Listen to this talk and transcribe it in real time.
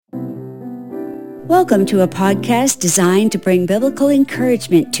Welcome to a podcast designed to bring biblical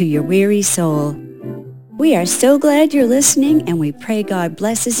encouragement to your weary soul. We are so glad you're listening, and we pray God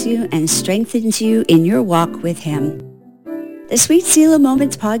blesses you and strengthens you in your walk with Him. The Sweet Selah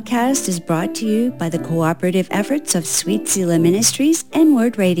Moments podcast is brought to you by the cooperative efforts of Sweet Selah Ministries and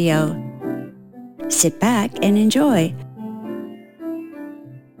Word Radio. Sit back and enjoy.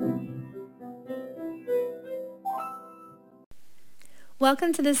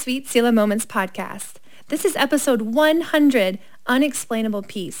 Welcome to the Sweet Selah Moments podcast. This is episode 100, Unexplainable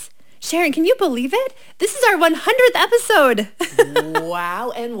Peace. Sharon, can you believe it? This is our 100th episode.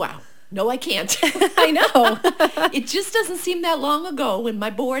 Wow and wow. No, I can't. I know. It just doesn't seem that long ago when my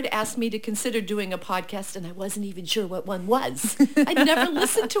board asked me to consider doing a podcast and I wasn't even sure what one was. I'd never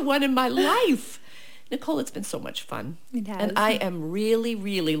listened to one in my life. Nicole, it's been so much fun. It has. And I am really,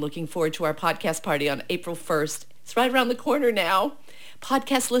 really looking forward to our podcast party on April 1st. It's right around the corner now.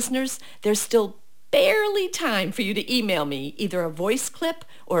 Podcast listeners, there's still barely time for you to email me either a voice clip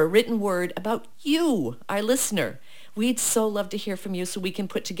or a written word about you, our listener. We'd so love to hear from you so we can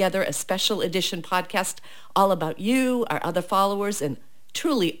put together a special edition podcast all about you, our other followers, and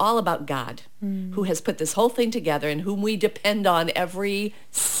truly all about God, who has put this whole thing together and whom we depend on every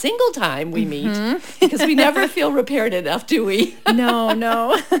single time we meet, because we never feel repaired enough, do we?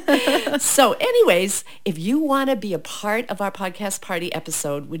 No. So anyways, if you want to be a part of our podcast party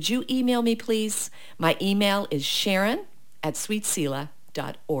episode, would you email me, please? My email is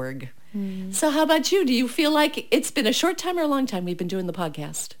sharon@sweetselah.org. So how about you? Do you feel like it's been a short time or a long time we've been doing the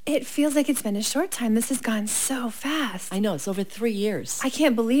podcast? It feels like it's been a short time. This has gone so fast. I know, it's over 3 years. I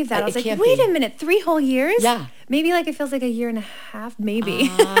can't believe that. I was It like, can't wait be. a minute, 3 whole years? Yeah. Maybe like it feels like a year and a half, maybe.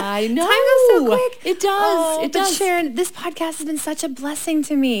 I know. Time goes so quick. It does. It but does. Sharon, this podcast has been such a blessing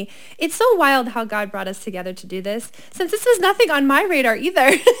to me. It's so wild how God brought us together to do this, since this was nothing on my radar either.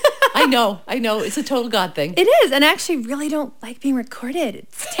 I know. It's a total God thing. It is, and I actually really don't like being recorded.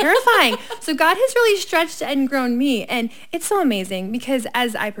 It's terrifying. So God has really stretched and grown me, and it's so amazing because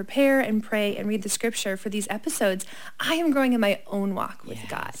as I prepare and pray and read the scripture for these episodes, I am growing in my own walk with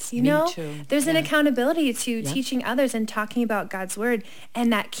God. You me know, too. there's an Yeah. accountability to teaching others and talking about God's word,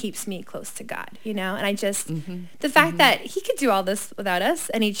 and that keeps me close to God, you know, and I just, the fact that he could do all this without us,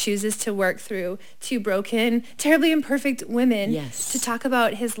 and he chooses to work through 2 broken, terribly imperfect women Yes. to talk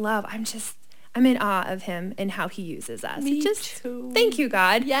about his love. I'm in awe of him and how he uses us. Me Just too. thank you,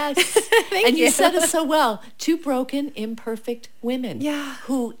 God. Yes. Thank And you you. said it so well. 2 broken, imperfect women. Yeah.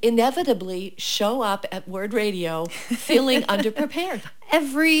 Who inevitably show up at Word Radio feeling underprepared.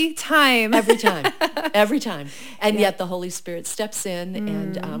 Every time. Every time. And yet the Holy Spirit steps in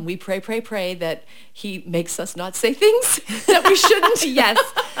and we pray that he makes us not say things that we shouldn't. Yes.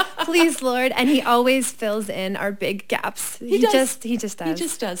 Please, Lord. And he always fills in our big gaps. He does. just does. He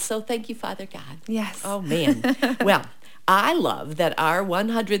just does. So thank you, Father God. Yes. Oh, man. Well, I love that our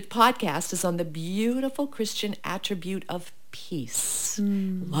 100th podcast is on the beautiful Christian attribute of peace.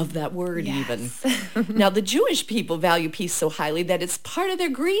 Love that word even. Now, the Jewish people value peace so highly that it's part of their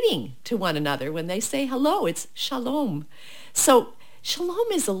greeting to one another. When they say hello, it's shalom. So shalom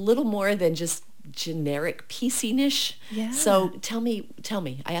is a little more than just generic peaciness. Yeah. So tell me,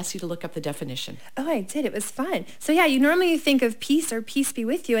 I asked you to look up the definition. Oh, I did. It was fun. So yeah, you normally think of peace or peace be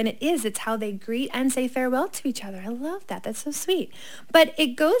with you, and it is. It's how they greet and say farewell to each other. I love that. That's so sweet. But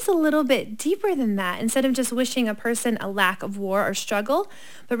it goes a little bit deeper than that. Instead of just wishing a person a lack of war or struggle,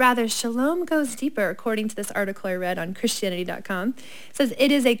 but rather shalom goes deeper, according to this article I read on Christianity.com. It says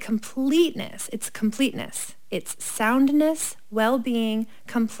it is a completeness. It's completeness. It's soundness, well-being,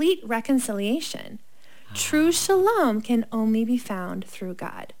 complete reconciliation. True shalom can only be found through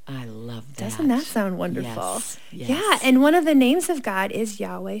God. I love that. Doesn't that sound wonderful? Yes. Yeah, and one of the names of God is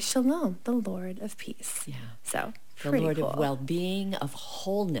Yahweh Shalom, the Lord of peace. Yeah. So, The pretty Lord cool. of well-being, of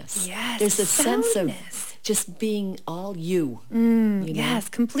wholeness. Yes, There's a sense soundness. of just being all you. You know? Yes,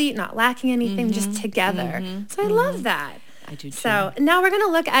 complete, not lacking anything, just together. So I love that. I do too. So now we're going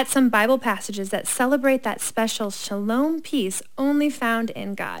to look at some Bible passages that celebrate that special shalom peace only found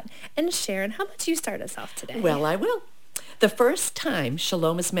in God. And Sharon, how about you start us off today? Well, I will. The first time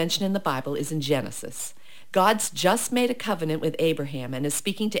shalom is mentioned in the Bible is in Genesis. God's just made a covenant with Abraham and is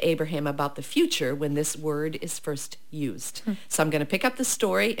speaking to Abraham about the future when this word is first used. So I'm going to pick up the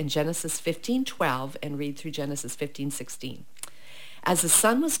story in Genesis 15:12 and read through Genesis 15:16. As the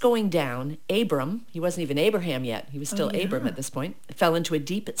sun was going down, Abram, he wasn't even Abraham yet, he was still Abram at this point, fell into a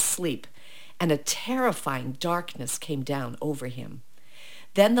deep sleep, and a terrifying darkness came down over him.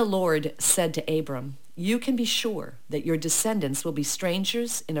 Then the Lord said to Abram, "You can be sure that your descendants will be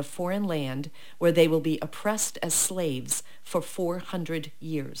strangers in a foreign land where they will be oppressed as slaves for 400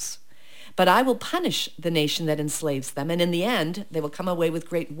 years. But I will punish the nation that enslaves them, and in the end, they will come away with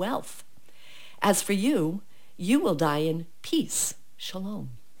great wealth. As for you, you will die in peace,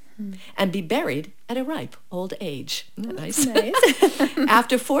 shalom, and be buried at a ripe old age. Isn't that nice? Nice.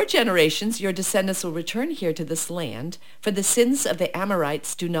 After 4 generations, your descendants will return here to this land, for the sins of the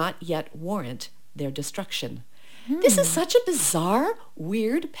Amorites do not yet warrant their destruction. This is such a bizarre,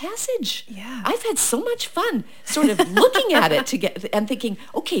 weird passage. Yeah. I've had so much fun sort of looking at it and thinking,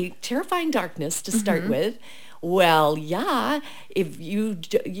 okay, terrifying darkness to start with. Well, yeah,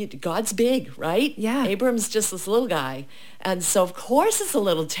 if God's big, right? Yeah. Abram's just this little guy. And so, of course, it's a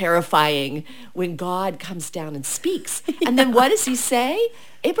little terrifying when God comes down and speaks. And then what does he say?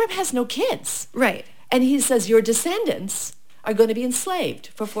 Abram has no kids. Right. And he says, your descendants are going to be enslaved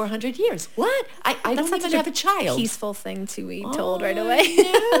for 400 years. What? I don't even have a child. Peaceful thing to be told right away.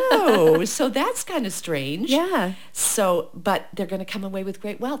 No. So that's kind of strange. Yeah. So, but they're going to come away with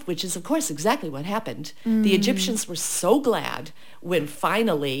great wealth, which is, of course, exactly what happened. The Egyptians were so glad when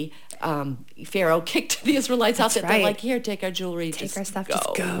finally Pharaoh kicked the Israelites out that they're like, here, take our jewelry. Take our stuff,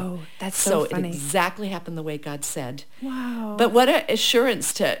 just go. That's so funny. It exactly happened the way God said. Wow. But what an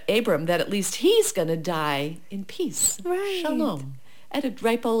assurance to Abram that at least he's going to die in peace. Right. Shalom. At a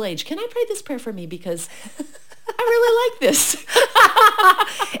ripe old age. Can I pray this prayer for me? Because I really like this.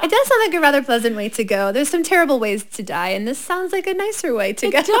 It does sound like a rather pleasant way to go. There's some terrible ways to die, and this sounds like a nicer way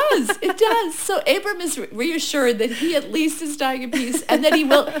to go. It does. It does. So Abram is reassured that he at least is dying in peace, and that he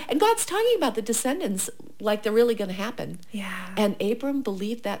will. And God's talking about the descendants like they're really going to happen. Yeah. And Abram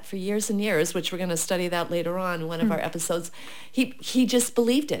believed that for years and years, which we're going to study that later on in one of our episodes. He just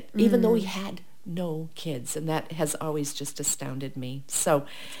believed it, even though he had no kids, and that has always just astounded me. So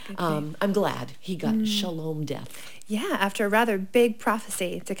I'm glad he got shalom death. Yeah, after a rather big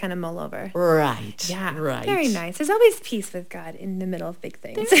prophecy to kind of mull over. Right. Yeah, right. Very nice. There's always peace with God in the middle of big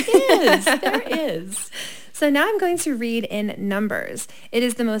things. There is. There is. So now I'm going to read in Numbers. It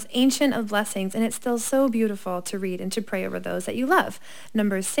is the most ancient of blessings, and it's still so beautiful to read and to pray over those that you love.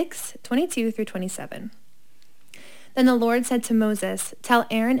 Numbers 6:22 through 27. Then the Lord said to Moses, tell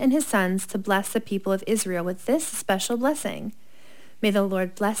Aaron and his sons to bless the people of Israel with this special blessing. May the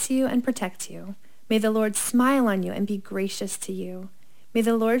Lord bless you and protect you. May the Lord smile on you and be gracious to you. May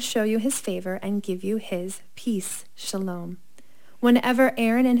the Lord show you his favor and give you his peace. Shalom. Whenever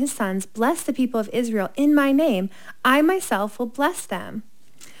Aaron and his sons bless the people of Israel in my name, I myself will bless them.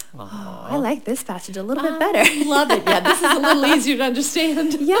 Oh, I like this passage a little bit better. I love it. Yeah, this is a little easier to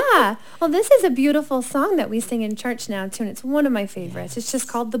understand. Yeah. Well, this is a beautiful song that we sing in church now, too, and it's one of my favorites. It's just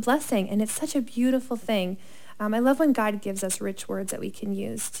called The Blessing, and it's such a beautiful thing. I love when God gives us rich words that we can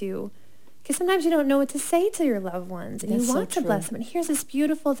use to, because sometimes you don't know what to say to your loved ones, and you want to bless them. And here's this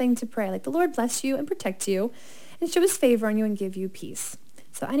beautiful thing to pray, like the Lord bless you and protect you, and show his favor on you and give you peace.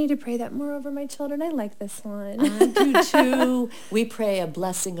 So I need to pray that more over my children. I like this one. I do too. We pray a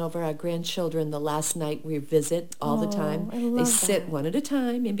blessing over our grandchildren the last night we visit all the time. I love they sit that. one at a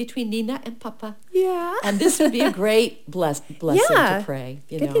time in between Nina and Papa. Yeah. And this would be a great blessing to pray.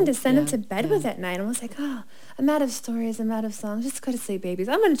 Good thing to send them to bed with at night. I'm almost like, oh, I'm out of stories. I'm out of songs. Just go to sleep, babies.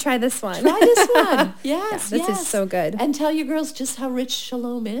 I'm going to try this one. Try this one. Yes, This is so good. And tell your girls just how rich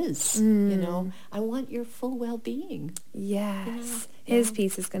shalom is. You know, I want your full well-being. Yes. His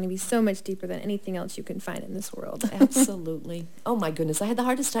peace is going to be so much deeper than anything else you can find in this world. Absolutely. Oh, my goodness. I had the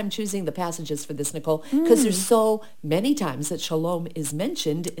hardest time choosing the passages for this, Nicole, because there's so many times that shalom is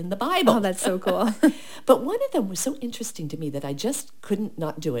mentioned in the Bible. Oh, that's so cool. But one of them was so interesting to me that I just couldn't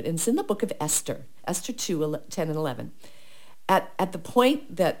not do it. And it's in the book of Esther, Esther 2, 10 and 11. At the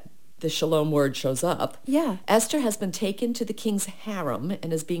point that the shalom word shows up, Esther has been taken to the king's harem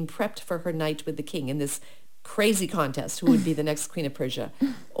and is being prepped for her night with the king in this crazy contest, who would be the next queen of Persia.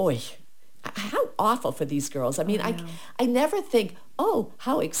 Oy, how awful for these girls. I mean, I never think, oh,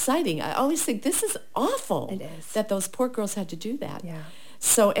 how exciting. I always think this is awful. It is. That those poor girls had to do that. Yeah.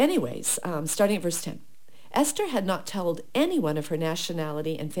 So anyways, starting at verse 10. Esther had not told anyone of her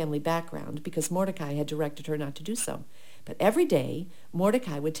nationality and family background because Mordecai had directed her not to do so. But every day,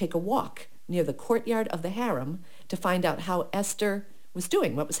 Mordecai would take a walk near the courtyard of the harem to find out how Esther was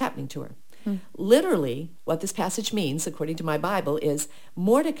doing, what was happening to her. Literally, what this passage means, according to my Bible, is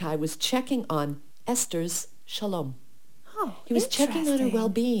Mordecai was checking on Esther's shalom. Oh, he was checking on her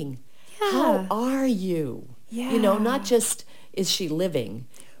well-being. Yeah. How are you? Yeah. You know, not just is she living,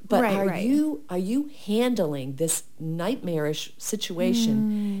 but are you handling this nightmarish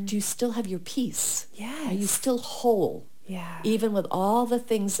situation? Do you still have your peace? Yes. Are you still whole? Yeah. Even with all the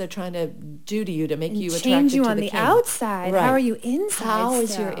things they're trying to do to you to make you attracted change you to on the the king. outside. Right. How are you inside? How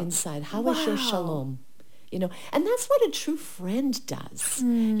is still? your inside? How is your shalom? And that's what a true friend does.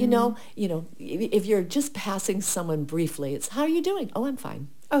 If you're just passing someone briefly, it's, how are you doing? Oh, I'm fine.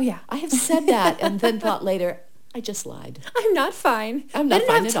 Oh, yeah. I have said that and then thought later, I just lied. I'm not fine. I'm not fine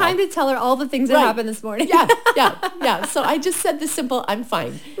I didn't have time to tell her all the things that happened this morning. Yeah. So I just said the simple, I'm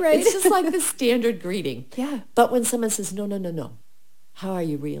fine. Right. It's just like the standard greeting. Yeah. But when someone says, no, how are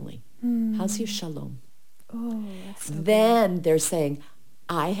you really? How's your shalom? Oh, that's so Then they're saying,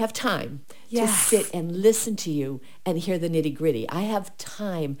 I have time to sit and listen to you and hear the nitty gritty. I have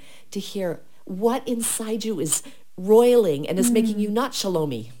time to hear what inside you is roiling and is making you not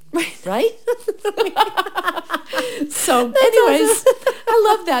shalomy. Right? So anyways, I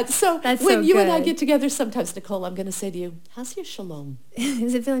love that. So That's when so you and I good. get together sometimes, Nicole, I'm going to say to you, how's your shalom?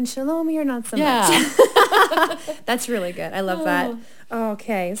 Is it feeling shalomy or not so Yeah. much? That's really good. I love that.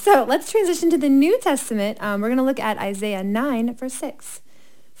 Okay, so let's transition to the New Testament. We're going to look at Isaiah 9, verse 6.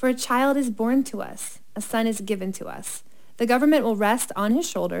 For a child is born to us, a son is given to us. The government will rest on his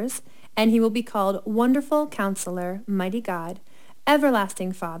shoulders, and he will be called Wonderful Counselor, Mighty God,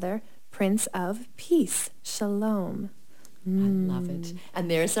 Everlasting Father, Prince of Peace. Shalom. I love it. And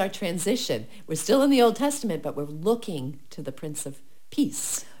there's our transition. We're still in the Old Testament, but we're looking to the Prince of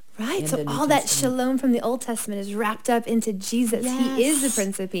Peace. Right, in so the New all that Testament. shalom from the Old Testament is wrapped up into Jesus. He is the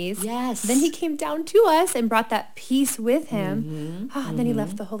Prince of Peace. Yes. Then he came down to us and brought that peace with him. And then he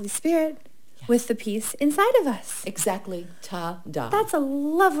left the Holy Spirit with the peace inside of us. Exactly. Ta-da. That's a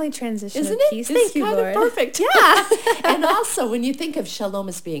lovely transition Isn't of it? peace. It's Thank you, kind Lord. of perfect. Yeah. And also, when you think of shalom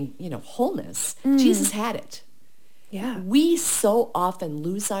as being, wholeness, Jesus had it. Yeah. We so often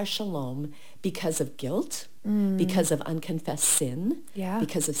lose our shalom because of guilt, because of unconfessed sin, Yeah.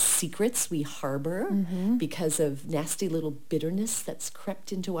 because of secrets we harbor, because of nasty little bitterness that's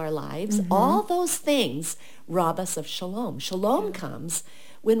crept into our lives. All those things rob us of shalom. Shalom comes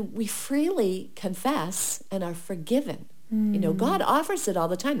when we freely confess and are forgiven. God offers it all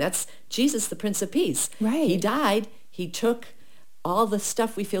the time. That's Jesus, the Prince of Peace. Right. He died. He took all the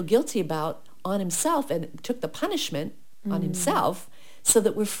stuff we feel guilty about on himself and took the punishment on himself so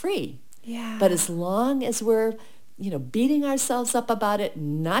that we're free. Yeah. But as long as we're, beating ourselves up about it,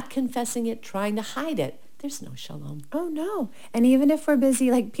 not confessing it, trying to hide it, there's no shalom. Oh, no. And even if we're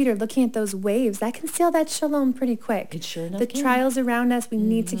busy, like Peter, looking at those waves, that can steal that shalom pretty quick. It sure enough The can. trials around us, we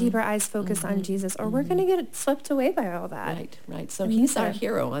need to keep our eyes focused on Jesus, or we're going to get swept away by all that. Right. So he's our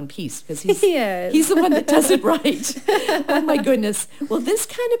hero on peace because He is. he's the one that does it right. Oh, my goodness. Well, this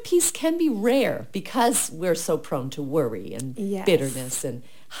kind of peace can be rare because we're so prone to worry and Yes. bitterness and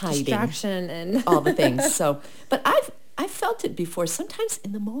hiding. Distraction and all the things. But I've felt it before, sometimes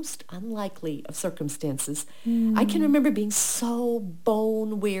in the most unlikely of circumstances. I can remember being so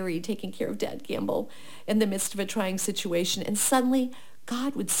bone weary taking care of Dad Campbell in the midst of a trying situation, and suddenly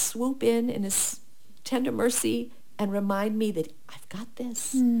God would swoop in his tender mercy and remind me that I've got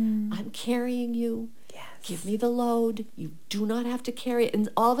this. I'm carrying you. Yes. Give me the load. You do not have to carry it. And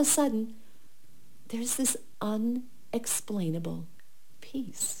all of a sudden, there's this unexplainable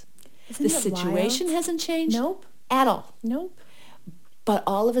peace. Isn't The it situation wild? hasn't changed Nope. at all. Nope. But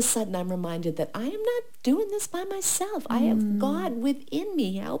all of a sudden, I'm reminded that I am not doing this by myself. I have God within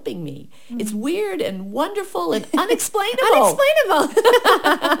me helping me. It's weird and wonderful and unexplainable. Unexplainable.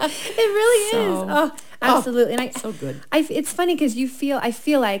 It really is. So- Oh, absolutely. And so good. It's funny because I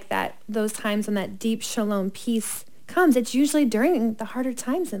feel like that those times when that deep shalom peace comes, it's usually during the harder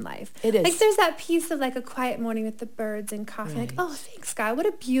times in life. It is. Like there's that peace of like a quiet morning with the birds and coffee. Like, Right. oh, thanks God, what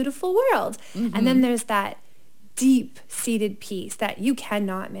a beautiful world. And then there's that deep-seated peace that you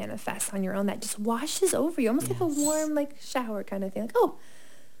cannot manifest on your own that just washes over you, almost like a warm like shower kind of thing. Like, oh,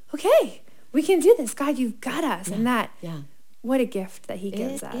 okay, we can do this. God, you've got us. And that, Yeah. what a gift that he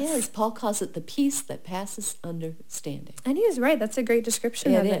gives us. It is. Paul calls it the peace that passes understanding. And he was right. That's a great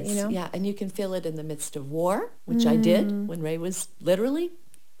description of it, Yeah, and you can feel it in the midst of war, which I did when Ray was literally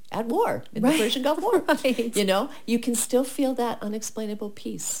at war in the Persian Gulf War. Right. You can still feel that unexplainable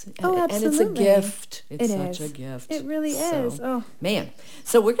peace. Oh, And it's a absolutely. gift. It's It such is. a gift. It really is. Oh. Man.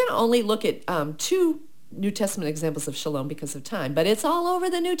 So we're going to only look at two New Testament examples of shalom because of time, but it's all over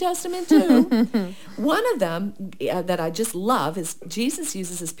the New Testament too. One of them that I just love is Jesus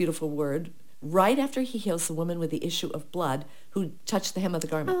uses this beautiful word right after he heals the woman with the issue of blood who touched the hem of the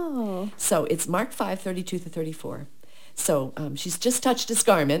garment. Oh. So it's Mark 5:32-34. So she's just touched his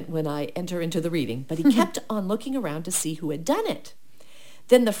garment when I enter into the reading, but he kept on looking around to see who had done it.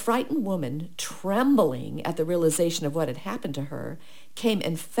 Then the frightened woman, trembling at the realization of what had happened to her, came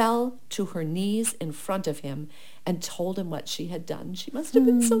and fell to her knees in front of him and told him what she had done. She must have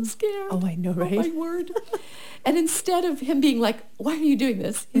been so scared. Oh, I know, right? Oh, my word. And instead of him being like, why are you doing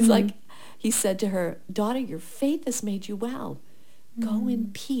this? He's like, he said to her, daughter, your faith has made you well. Go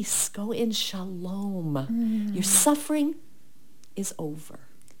in peace. Go in shalom. Your suffering is over.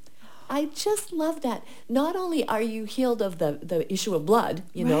 I just love that. Not only are you healed of the issue of blood,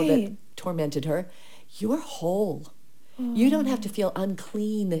 that tormented her, you're whole. You don't have to feel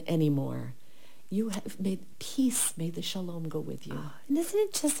unclean anymore. You have made peace, may the shalom go with you. And isn't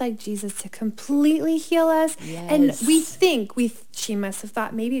it just like Jesus to completely heal us? Yes. And we think, she must have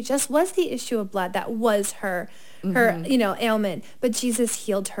thought maybe it just was the issue of blood that was her ailment. But Jesus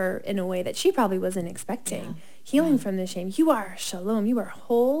healed her in a way that she probably wasn't expecting. Yeah. Healing from the shame. You are shalom. You are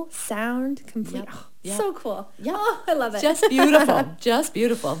whole, sound, complete. Yep. Oh, Yep. So cool. Yep. Oh, I love it. Just beautiful. Just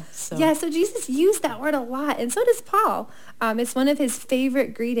beautiful. So. Yeah, so Jesus used that word a lot, and so does Paul. It's one of his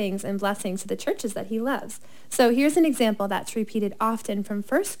favorite greetings and blessings to the churches that he loves. So here's an example that's repeated often from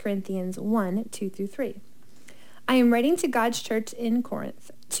 1 Corinthians 1, 2 through 3. I am writing to God's church in Corinth,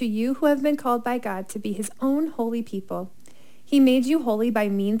 to you who have been called by God to be his own holy people. He made you holy by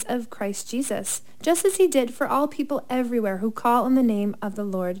means of Christ Jesus, just as he did for all people everywhere who call on the name of the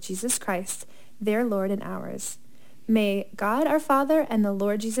Lord Jesus Christ, their Lord and ours. May God our Father and the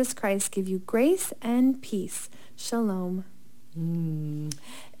Lord Jesus Christ give you grace and peace. Shalom.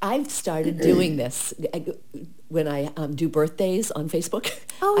 I've started doing this when I do birthdays on Facebook.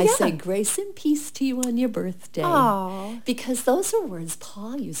 Oh, I yeah. say grace and peace to you on your birthday. Aw. Because those are words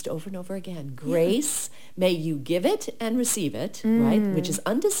Paul used over and over again. Grace, may you give it and receive it, right? Which is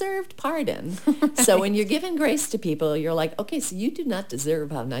undeserved pardon. So when you're giving grace to people, you're like, okay, so you do not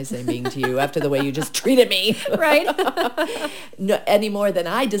deserve how nice I'm being to you after the way you just treated me. Right? No, any more than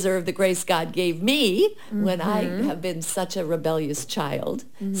I deserve the grace God gave me when I have been such a rebellious child.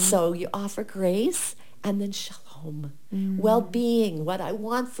 So you offer grace and then shalom, well-being. What I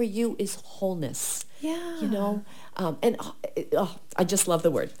want for you is wholeness. Yeah. I just love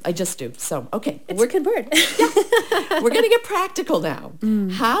the word. I just do. So, okay. It's a good word. We're going to get practical now.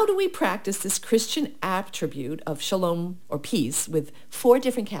 How do we practice this Christian attribute of shalom or peace with 4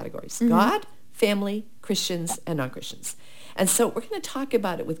 different categories? God, family, Christians, and non-Christians. And so we're going to talk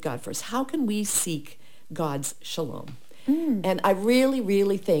about it with God first. How can we seek God's shalom? And I really,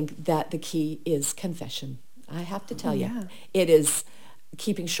 really think that the key is confession. I have to tell you, it is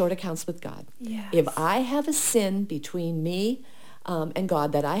keeping short accounts with God. Yes. If I have a sin between me and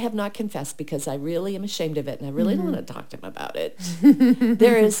God that I have not confessed because I really am ashamed of it and I really don't want to talk to him about it,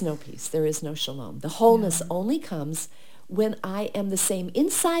 there is no peace. There is no shalom. The wholeness only comes when I am the same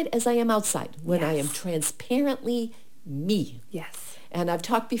inside as I am outside, when I am transparently me. Yes. And I've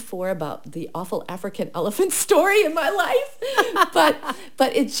talked before about the awful African elephant story in my life.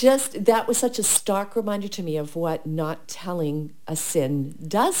 but it just, that was such a stark reminder to me of what not telling a sin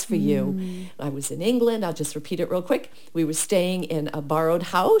does for you. I was in England. I'll just repeat it real quick. We were staying in a borrowed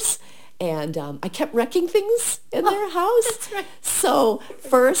house. And I kept wrecking things in their house. That's right. So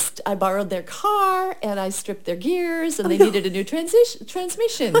first I borrowed their car and I stripped their gears and they needed a new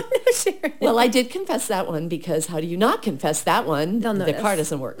transmission. Sure. Well, I did confess that one because how do you not confess that one? They'll The notice. car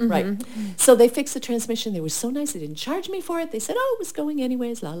doesn't work, right? So they fixed the transmission. They were so nice. They didn't charge me for it. They said, oh, it was going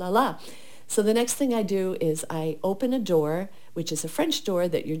anyways, la, la, la. So the next thing I do is I open a door, which is a French door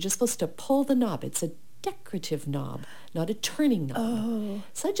that you're just supposed to pull the knob. It's a decorative knob, not a turning knob. Oh.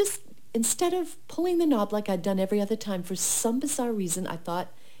 So I just, instead of pulling the knob like I'd done every other time, for some bizarre reason, I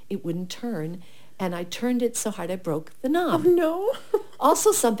thought it wouldn't turn. And I turned it so hard I broke the knob. Oh, no.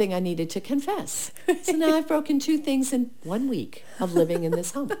 Also something I needed to confess. So now I've broken 2 things in 1 week of living in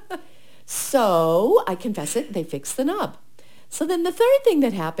this home. So I confess it. They fix the knob. So then the third thing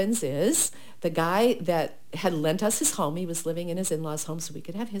that happens is the guy that had lent us his home, he was living in his in-laws' home so we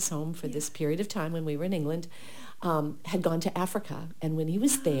could have his home for this period of time when we were in England, had gone to Africa. And when he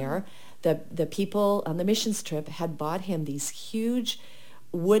was there, the people on the missions trip had bought him these huge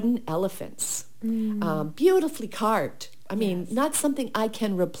wooden elephants, beautifully carved. I mean, not something I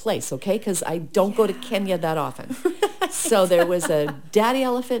can replace, okay, because I don't go to Kenya that often. So there was a daddy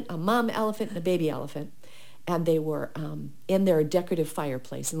elephant, a mom elephant, and a baby elephant. And they were in their decorative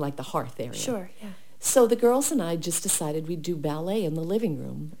fireplace in like the hearth area. Sure, yeah. So the girls and I just decided we'd do ballet in the living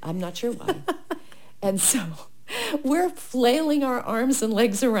room. I'm not sure why. And so we're flailing our arms and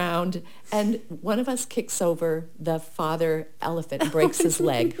legs around, and one of us kicks over the father elephant and breaks his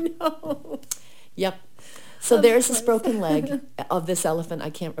leg. No. Yep. So there's this broken leg of this elephant I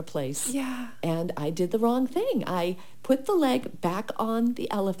can't replace. Yeah. And I did the wrong thing. I put the leg back on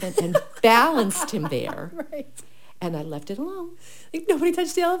the elephant and balanced him there. Right. And I left it alone. Like nobody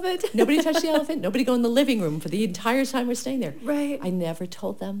touched the elephant. Nobody touched the elephant. Nobody go in the living room for the entire time we're staying there. Right. I never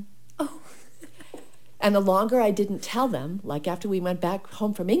told them. Oh. And the longer I didn't tell them, like after we went back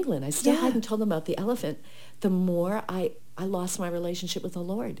home from England, I still Yeah. hadn't told them about the elephant, the more I lost my relationship with the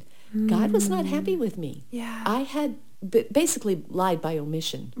Lord. God was not happy with me. Yeah. I had basically lied by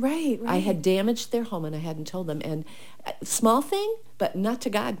omission. Right. I had damaged their home and I hadn't told them. And small thing, but not to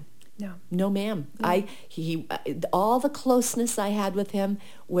God. No. No, ma'am. He all the closeness I had with him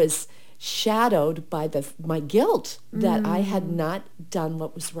was shadowed by my guilt that I had not done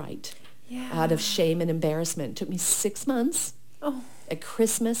what was right. Yeah. Out of shame and embarrassment. It took me 6 months. Oh. At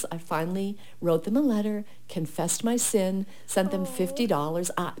Christmas, I finally wrote them a letter, confessed my sin, sent them $50.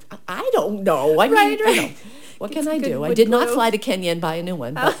 I don't know. I mean, Right. you know, what can I good do? I wood did not glue. fly to Kenya and buy a new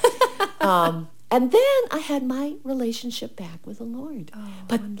one. But, and then I had my relationship back with the Lord.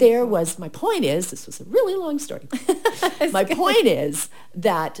 But there was, my point is, this was a really long story. My point is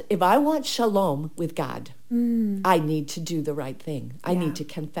that if I want shalom with God, I need to do the right thing. I need to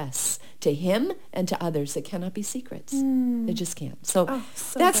confess to him and to others. They cannot be secrets. They just can't. So,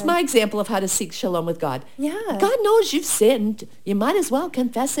 so that's good. my example of how to seek shalom with God. Yeah. God knows you've sinned. You might as well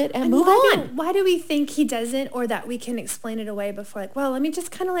confess it and move on. Why do we think he doesn't, or that we can explain it away before, like, well, let me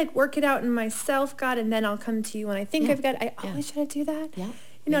just kind of like work it out in myself, God, and then I'll come to you when I think I've got, I always try to do that. Yeah.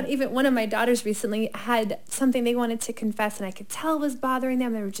 You know, even one of my daughters recently had something they wanted to confess, and I could tell was bothering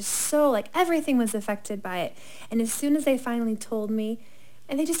them. They were just so, like, everything was affected by it. And as soon as they finally told me,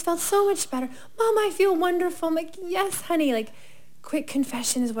 and they just felt so much better. Mom, I feel wonderful. I'm like, yes, honey. Like, quick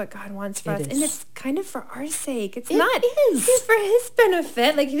confession is what God wants for us. It is. And it's kind of for our sake. It's It not. is. It's for his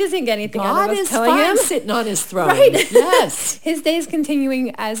benefit. Like, he doesn't get anything out God of us is telling fine him. sitting on his throne. Right. Yes. His day is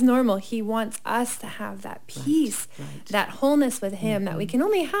continuing as normal. He wants us to have that peace, right. that wholeness with him that we can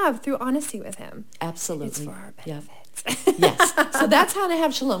only have through honesty with him. Absolutely. It's for our Yeah. benefit. Yes. So that's how to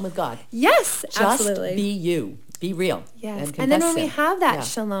have shalom with God. Yes, Just absolutely. be you. Be real. Yes. And And then when confess we sin. have that Yeah.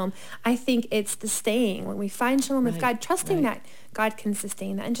 shalom, I think it's the staying. When we find shalom with Right, God, trusting right. that God can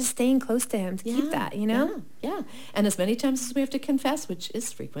sustain that and just staying close to him to keep that, you know? Yeah. And as many times as we have to confess, which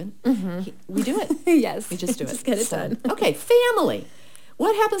is frequent, we do it. Yes. We just do it. Just get it done. Okay, family.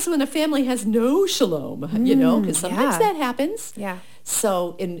 What happens when a family has no shalom? You know, because sometimes yeah. that happens. Yeah.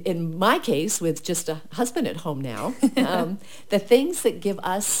 So in my case, with just a husband at home now, the things that give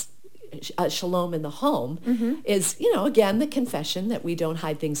us shalom in the home is, you know, again, the confession that we don't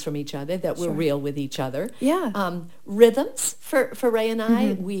hide things from each other, that we're real with each other. Yeah. Rhythms for Ray and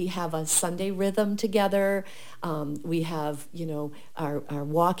I. We have a Sunday rhythm together. We have, you know, our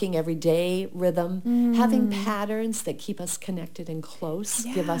walking every day rhythm. Having patterns that keep us connected and close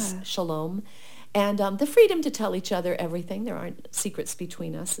give us Yeah. shalom. And the freedom to tell each other everything. There aren't secrets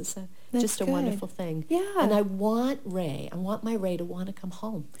between us. It's just a good. wonderful thing. Yeah. And I want my Ray to want to come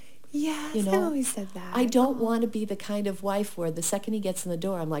home. Yes, You I know, always said that. I don't want to be the kind of wife where the second he gets in the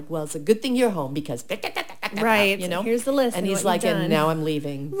door, I'm like, well, it's a good thing you're home because, Right. you know, Here's the list and of he's what like, you've and done. now I'm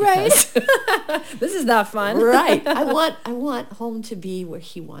leaving. Right. because- This is not fun. right. I want home to be where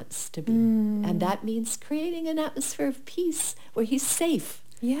he wants to be, and that means creating an atmosphere of peace where he's safe.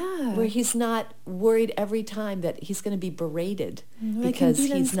 Yeah. Where he's not worried every time that he's going to be berated They can because be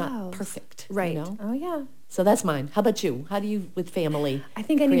he's not themselves. perfect. Right. You know? Oh, yeah. So that's mine. How about you? How do you, with family, I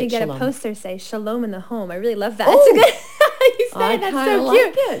think I need to create get shalom? a poster say "Shalom in the home." I really love that. Oh! It's a good. You said I it. That's kinda so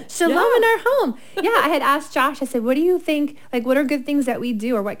like cute. it. Shalom Yeah. in our home. Yeah, I had asked Josh. I said, "What do you think? Like, what are good things that we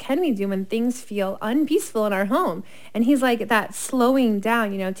do, or what can we do when things feel unpeaceful in our home?" And he's like, "That slowing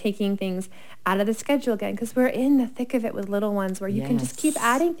down. You know, taking things out of the schedule again, because we're in the thick of it with little ones, where you can just keep Yes.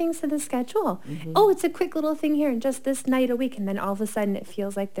 adding things to the schedule. Oh, it's a quick little thing here, and just this night a week, and then all of a sudden it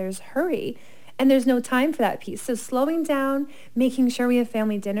feels like there's hurry." And there's no time for that piece. So slowing down, making sure we have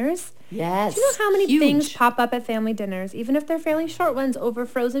family dinners. Yes. Do you know how many huge. things pop up at family dinners, even if they're fairly short ones, over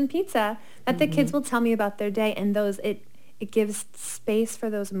frozen pizza, that the kids will tell me about their day, and it gives space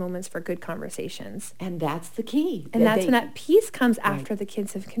for those moments for good conversations. And that's the key. And that's They- when that peace comes after the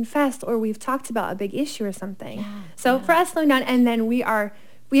kids have confessed or we've talked about a big issue or something. Yeah, So for us, slowing down, and then we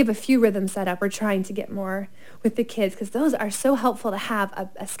have a few rhythms set up. We're trying to get more with the kids because those are so helpful to have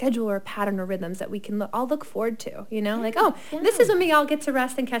a schedule or a pattern or rhythms that we can all look forward to, you know, like, oh, this is when we all get to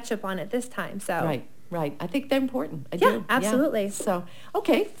rest and catch up on it this time. So Right. I think they're important. I Yeah, do. absolutely. So,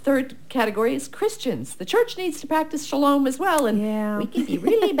 okay, third category is Christians. The church needs to practice shalom as well, and Yeah. we can be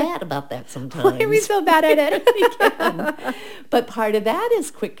really bad about that sometimes. why are we so bad at it? But part of that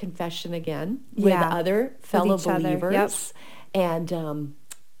is quick confession again with Yeah, other fellow each other, believers. And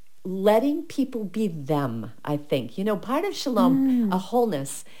letting people be them, I think. You know, part of shalom, a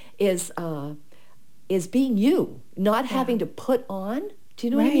wholeness, is being you, not having to put on. Do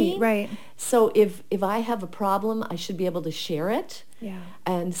you know what I mean? Right. So if I have a problem, I should be able to share it. Yeah.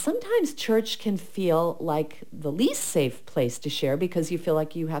 And sometimes church can feel like the least safe place to share because you feel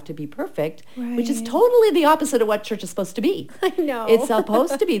like you have to be perfect, which is Right. totally the opposite of what church is supposed to be. I know. It's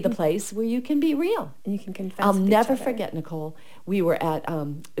supposed to be the place where you can be real. And you can confess I'll with each never other. forget, Nicole. We were at,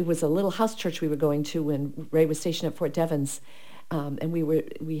 it was a little house church we were going to when Ray was stationed at Fort Devens. And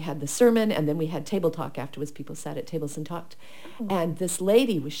we had the sermon, and then we had table talk afterwards. People sat at tables and talked. Oh. And this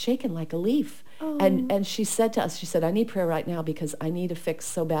lady was shaken like a leaf. And she said to us, she said, I need prayer right now because I need a fix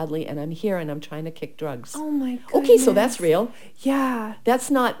so badly, and I'm here, and I'm trying to kick drugs. Oh, my goodness. Okay, so that's real. Yeah. That's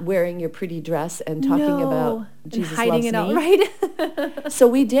not wearing your pretty dress and talking about Jesus and hiding loves it me. out, right? So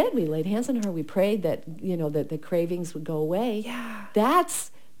we did. We laid hands on her. We prayed that, that the cravings would go away. Yeah.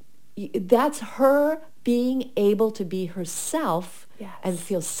 That's her being able to be herself and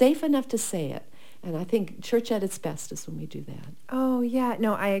feel safe enough to say it. And I think church at its best is when we do that. Oh, yeah.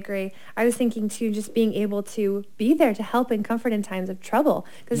 No, I agree. I was thinking, too, just being able to be there to help and comfort in times of trouble.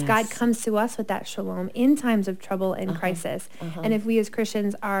 Because God comes to us with that shalom in times of trouble and crisis. And if we as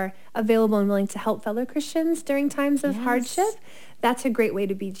Christians are available and willing to help fellow Christians during times of hardship, that's a great way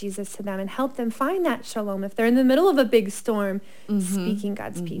to be Jesus to them and help them find that shalom if they're in the middle of a big storm, speaking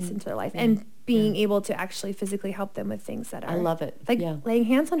God's peace into their life and being able to actually physically help them with things that are... I love it. Like laying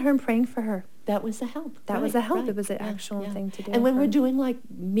hands on her and praying for her. That was a help. That was a help. Right. It was an actual thing to do. And when we're doing like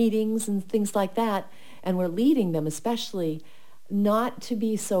meetings and things like that, and we're leading them especially, not to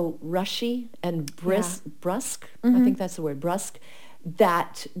be so rushy and brusque, I think that's the word, brusque,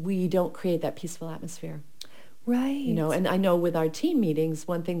 that we don't create that peaceful atmosphere. Right. And I know with our team meetings,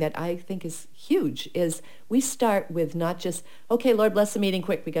 one thing that I think is huge is we start with not just, okay, Lord, bless the meeting,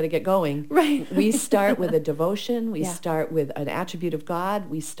 quick, we got to get going. Right. We start with a devotion. We start with an attribute of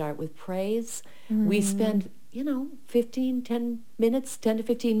God. We start with praise. We spend, 10 to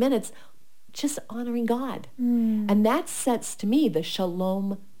 15 minutes just honoring God. And that sets, to me, the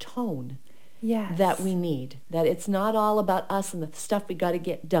shalom tone that we need, that it's not all about us and the stuff we got to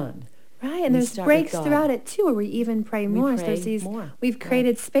get done. Right, and there's breaks throughout it too, where we even pray more. So there's these, we've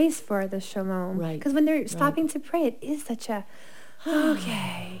created space for the shalom. Right. Because when they're stopping to pray, it is such a,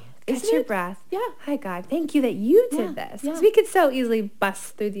 catch your breath. Yeah. Hi, God, thank you that you did this. Because we could so easily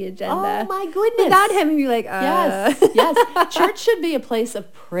bust through the agenda. Oh, my goodness. Without him, and be like, Yes. Church should be a place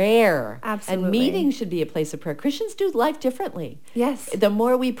of prayer. Absolutely. And meetings should be a place of prayer. Christians do life differently. Yes. The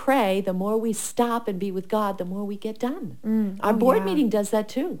more we pray, the more we stop and be with God, the more we get done. Our board meeting does that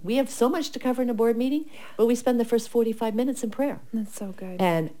too. We have so much to cover in a board meeting, but we spend the first 45 minutes in prayer. That's so good.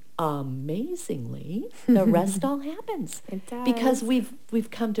 And amazingly, the rest all happens. It does. Because we've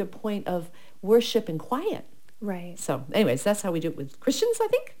come to a point of worship and quiet. Right. So anyways, that's how we do it with Christians, I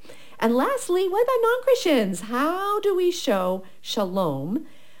think. And lastly, what about non-Christians? How do we show shalom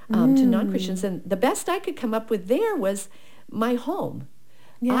to non-Christians? And the best I could come up with there was my home.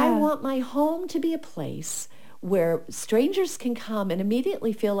 Yeah. I want my home to be a place where strangers can come and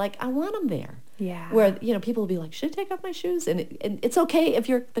immediately feel like I want them there. Yeah. Where, people will be like, should I take off my shoes? And it's okay if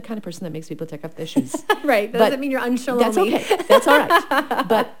you're the kind of person that makes people take off their shoes. Right. That doesn't mean you're unshalom. That's okay. That's all right.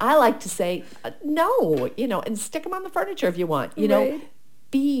 But I like to say, no, and stick them on the furniture if you want. Right.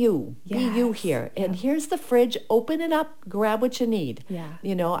 Be you. Be you Yes. here. And here's the fridge. Open it up. Grab what you need. Yeah.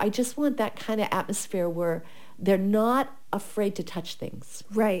 I just want that kind of atmosphere where they're not afraid to touch things.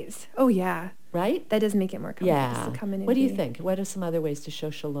 Right. Oh, yeah. Right? That does make it more comfortable Yeah. to come in and What do you be. think? What are some other ways to show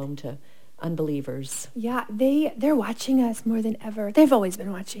shalom to unbelievers? Yeah, they're watching us more than ever. They've always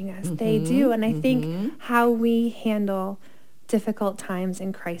been watching us. They do. And I think how we handle difficult times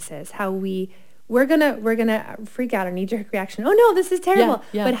in crisis, how we're gonna freak out, our knee-jerk reaction. Oh no, this is terrible.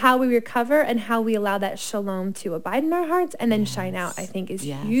 Yeah. But how we recover and how we allow that shalom to abide in our hearts and then shine out, I think is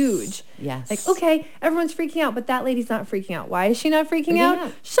huge. Yes. Like, okay, everyone's freaking out, but that lady's not freaking out. Why is she not freaking Yeah.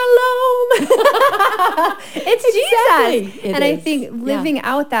 out? Shalom. It's Jesus. It and I is. think living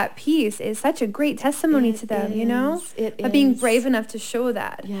out that peace is such a great testimony to them, It But being is. brave enough to show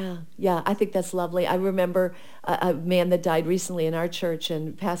that. Yeah, I think that's lovely. I remember a man that died recently in our church,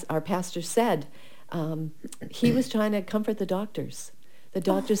 and our pastor said he was trying to comfort the doctors. The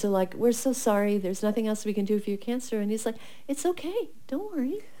doctors are like, we're so sorry. There's nothing else we can do for your cancer. And he's like, it's okay. Don't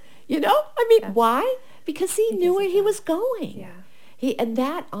worry. Why? Because he knew where he was going. Yeah. And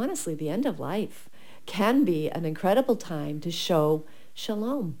that, honestly, the end of life can be an incredible time to show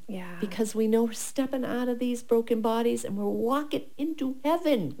shalom. Yeah. Because we know we're stepping out of these broken bodies and we're walking into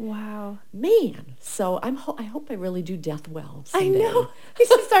heaven. Wow. Man. So I hope I really do death well someday. I know. You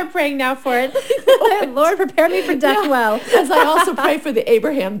should start praying now for it. Lord, prepare me for death well. As I also pray for the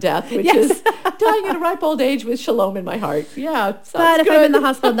Abraham death, which is dying at a ripe old age with shalom in my heart. Yeah, but if I'm in the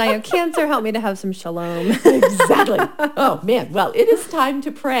hospital dying of cancer, help me to have some shalom. Exactly. Oh, man. Well, it is time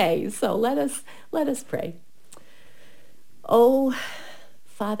to pray. So let us pray. Oh,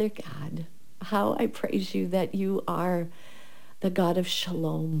 Father God, how I praise you that you are the God of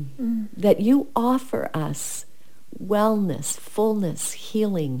shalom, that you offer us wellness, fullness,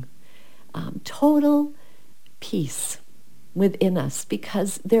 healing, total peace within us,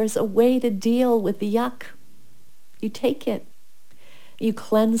 because there's a way to deal with the yuck. You take it. You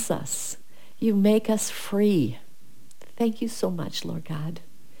cleanse us. You make us free. Thank you so much, Lord God.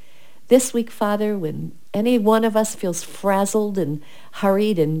 This week, Father, when any one of us feels frazzled and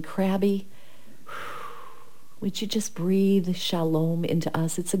hurried and crabby, would you just breathe shalom into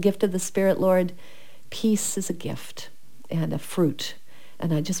us? It's a gift of the Spirit, Lord. Peace is a gift and a fruit.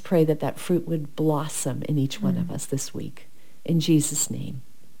 And I just pray that that fruit would blossom in each one of us this week. In Jesus' name,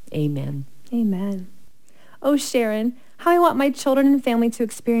 amen. Amen. Oh, Sharon, how I want my children and family to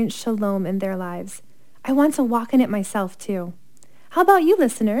experience shalom in their lives. I want to walk in it myself, too. How about you,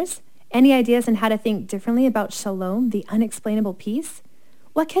 listeners? Any ideas on how to think differently about shalom, the unexplainable peace?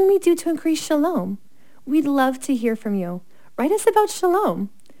 What can we do to increase shalom? We'd love to hear from you. Write us about shalom.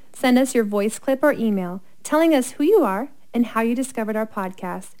 Send us your voice clip or email telling us who you are and how you discovered our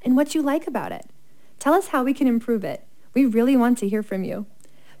podcast and what you like about it. Tell us how we can improve it. We really want to hear from you.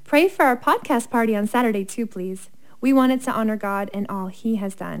 Pray for our podcast party on Saturday too, please. We wanted to honor God and all he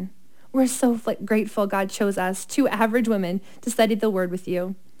has done. We're so grateful God chose us, two average women, to study the Word with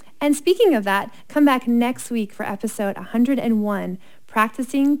you. And speaking of that, come back next week for episode 101,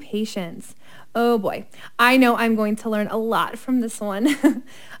 Practicing Patience. Oh boy, I know I'm going to learn a lot from this one.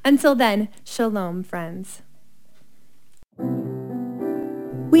 Until then, shalom, friends.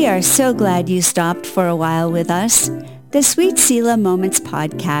 We are so glad you stopped for a while with us. The Sweet Selah Moments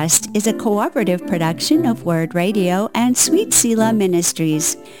podcast is a cooperative production of Word Radio and Sweet Selah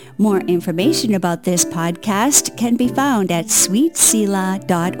Ministries. More information about this podcast can be found at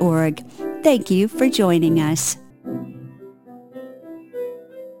sweetselah.org. Thank you for joining us.